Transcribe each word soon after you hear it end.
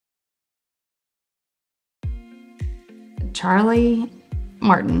Charlie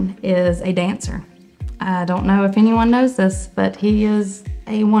Martin is a dancer. I don't know if anyone knows this, but he is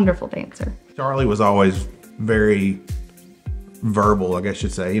a wonderful dancer. Charlie was always very verbal, I guess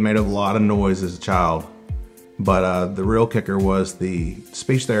you'd say. He made a lot of noise as a child. But the real kicker was the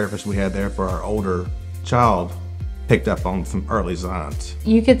speech therapist we had there for our older child picked up on some early signs.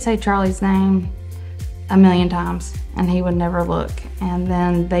 You could say Charlie's name a million times and he would never look. And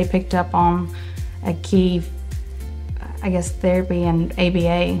then they picked up on a key, I guess, therapy and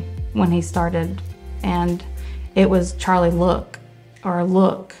ABA when he started. And it was Charlie look.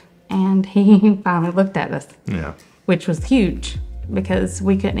 And he finally looked at us. Yeah. Which was huge because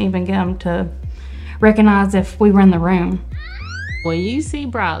we couldn't even get him to recognize if we were in the room. When you see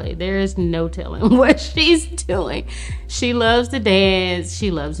Briley, there is no telling what she's doing. She loves to dance,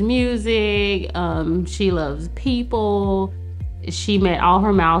 she loves music, she loves people. She met all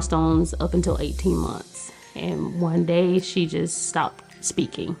her milestones up until 18 months. And one day she just stopped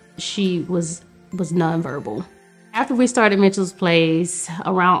speaking. She was nonverbal. After we started Mitchell's Place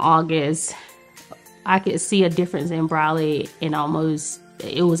around August, I could see a difference in Briley and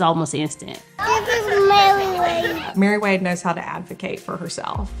it was almost instant. This is Mary Wade. Mary Wade knows how to advocate for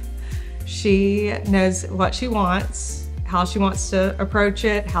herself. She knows what she wants, how she wants to approach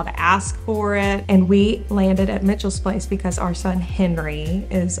it, how to ask for it. And we landed at Mitchell's Place because our son Henry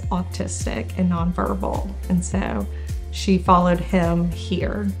is autistic and nonverbal. And so she followed him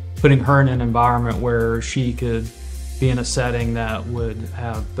here. Putting her in an environment where she could be in a setting that would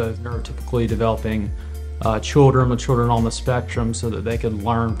have both neurotypically developing children with children on the spectrum so that they could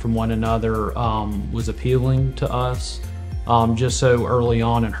learn from one another was appealing to us. Just so early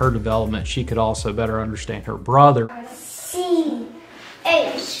on in her development, she could also better understand her brother. C-H.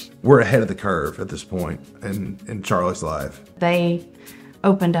 We're ahead of the curve at this point in Charlie's life. They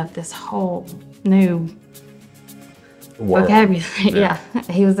opened up this whole new World. vocabulary. Yeah,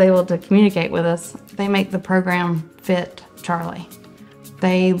 he was able to communicate with us. They make the program fit Charlie.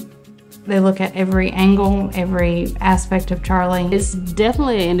 They look at every angle, every aspect of Charlie. It's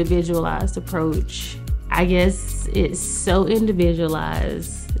definitely an individualized approach. I guess it's so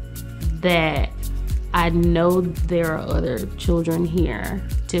individualized that I know there are other children here,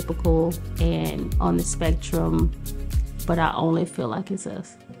 typical and on the spectrum, but I only feel like it's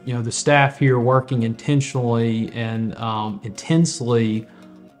us. You know, the staff here working intentionally and intensely,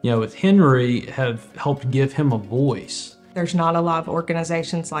 with Henry have helped give him a voice. There's not a lot of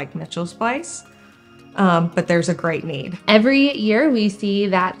organizations like Mitchell's Place, but there's a great need. Every year we see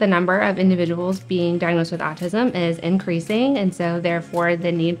that the number of individuals being diagnosed with autism is increasing, and so therefore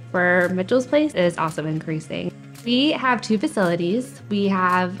the need for Mitchell's Place is also increasing. We have two facilities. We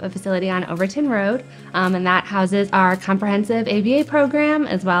have a facility on Overton Road, and that houses our comprehensive ABA program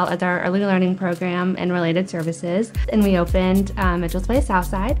as well as our early learning program and related services. And we opened Mitchell's Place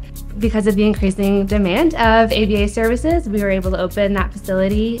Southside. Because of the increasing demand of ABA services, we were able to open that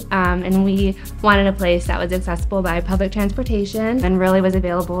facility, and we wanted a place that was accessible by public transportation and really was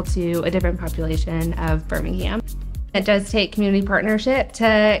available to a different population of Birmingham. It does take community partnership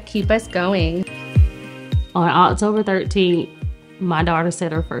to keep us going. On October 13th, my daughter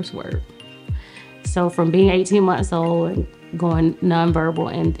said her first word. So from being 18 months old and going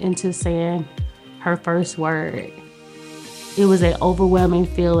nonverbal and into saying her first word, it was an overwhelming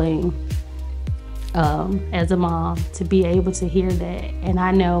feeling as a mom to be able to hear that. And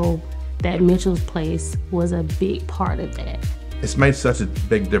I know that Mitchell's Place was a big part of that. It's made such a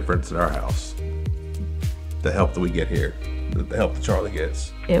big difference in our house, the help that we get here, the help that Charlie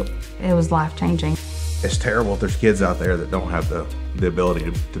gets. It was life-changing. It's terrible if there's kids out there that don't have the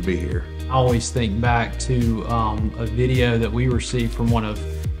ability to be here. I always think back to a video that we received from one of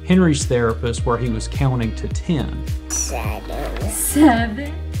Henry's therapists where he was counting to 10.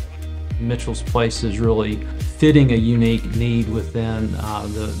 7. Mitchell's Place is really fitting a unique need within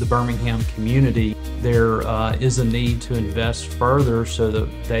the Birmingham community. There is a need to invest further so that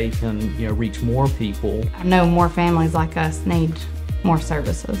they can reach more people. I know more families like us need more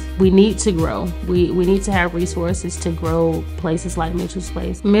services. We need to grow. We need to have resources to grow places like Mitchell's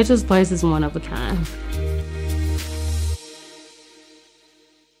Place. Mitchell's Place is one of a kind.